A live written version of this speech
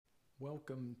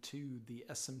Welcome to the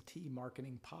SMT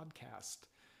Marketing Podcast.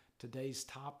 Today's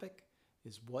topic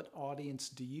is, what audience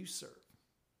do you serve?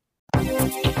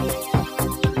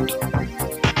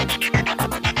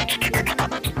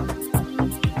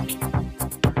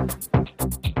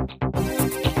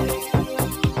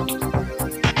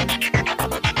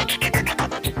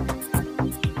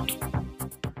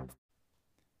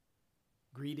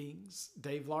 Greetings,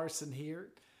 Dave Larson here.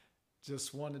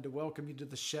 Just wanted to welcome you to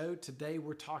the show. Today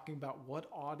we're talking about, what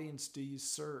audience do you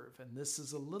serve? And this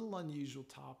is a little unusual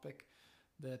topic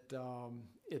that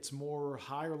it's more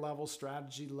higher level,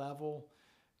 strategy level,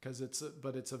 because it's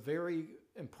a very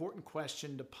important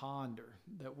question to ponder.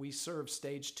 That we serve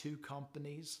stage 2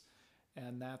 companies,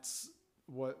 and that's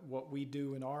what we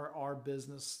do in our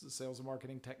business, the Sales and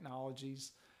Marketing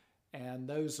Technologies. And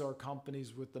those are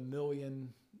companies with $1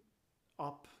 million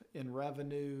up in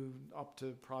revenue, up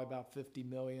to probably about 50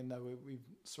 million, though we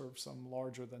serve some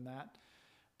larger than that.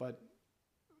 But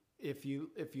if you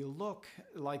look,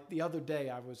 like the other day,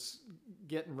 I was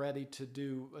getting ready to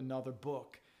do another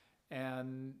book,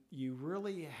 and you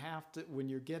really have to, when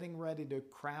you're getting ready to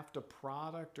craft a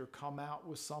product or come out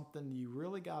with something, you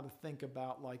really got to think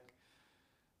about, like,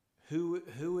 who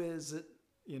is it,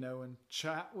 and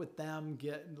chat with them,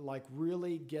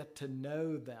 really get to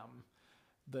know them,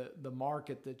 the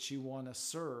market that you want to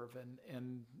serve,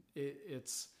 and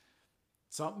it's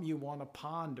something you want to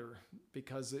ponder,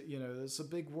 because there's a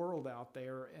big world out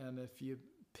there, and if you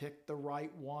pick the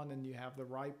right one and you have the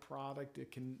right product,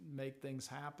 it can make things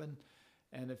happen.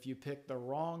 And if you pick the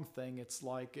wrong thing, it's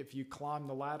like if you climb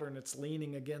the ladder and it's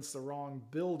leaning against the wrong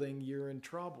building, you're in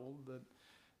trouble.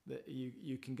 That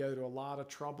you can go to a lot of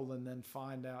trouble and then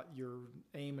find out you're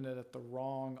aiming it at the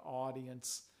wrong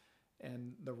audience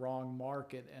and the wrong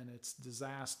market, and it's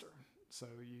disaster. So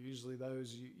usually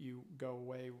those you go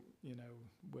away,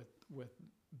 with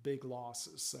big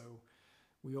losses. So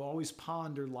we always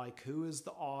ponder, like, who is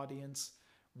the audience?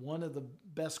 One of the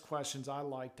best questions I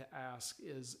like to ask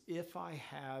is, if I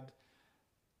had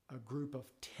a group of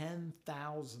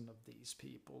 10,000 of these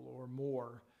people or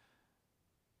more,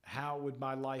 how would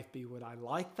my life be? Would I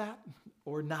like that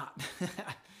or not?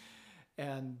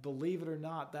 And believe it or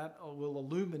not, that will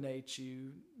illuminate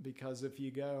you, because if you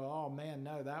go, oh man,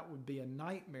 no, that would be a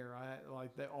nightmare.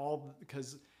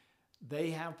 Because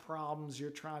they have problems, you're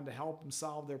trying to help them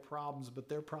solve their problems, but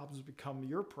their problems become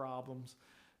your problems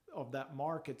of that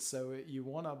market. So you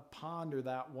want to ponder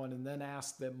that one, and then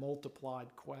ask the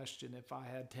multiplied question. If I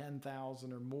had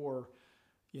 10,000 or more,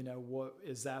 what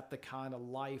is that the kind of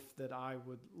life that I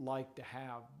would like to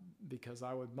have? Because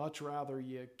I would much rather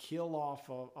you kill off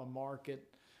a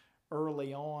market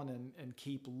early on and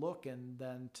keep looking,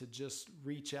 than to just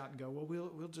reach out and go, well,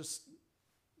 we'll just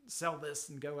sell this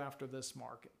and go after this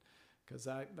market, because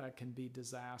that can be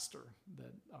disaster.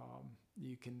 That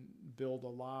you can build a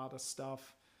lot of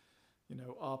stuff,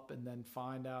 up, and then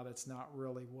find out it's not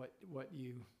really what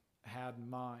you had in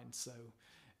mind. So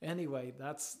anyway,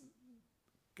 that's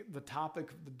the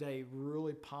topic of the day.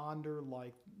 Really ponder,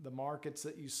 like, the markets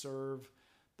that you serve,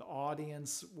 the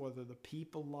audience, whether the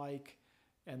people like,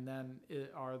 and then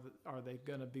are they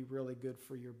going to be really good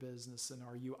for your business, and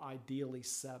are you ideally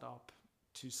set up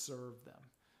to serve them?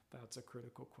 That's a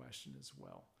critical question as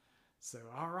well. So,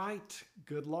 all right,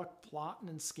 good luck plotting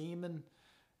and scheming,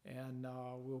 and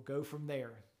we'll go from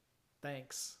there.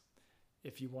 Thanks.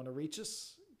 If you want to reach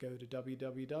us, go to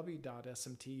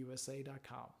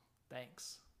www.smtusa.com.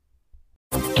 Thanks.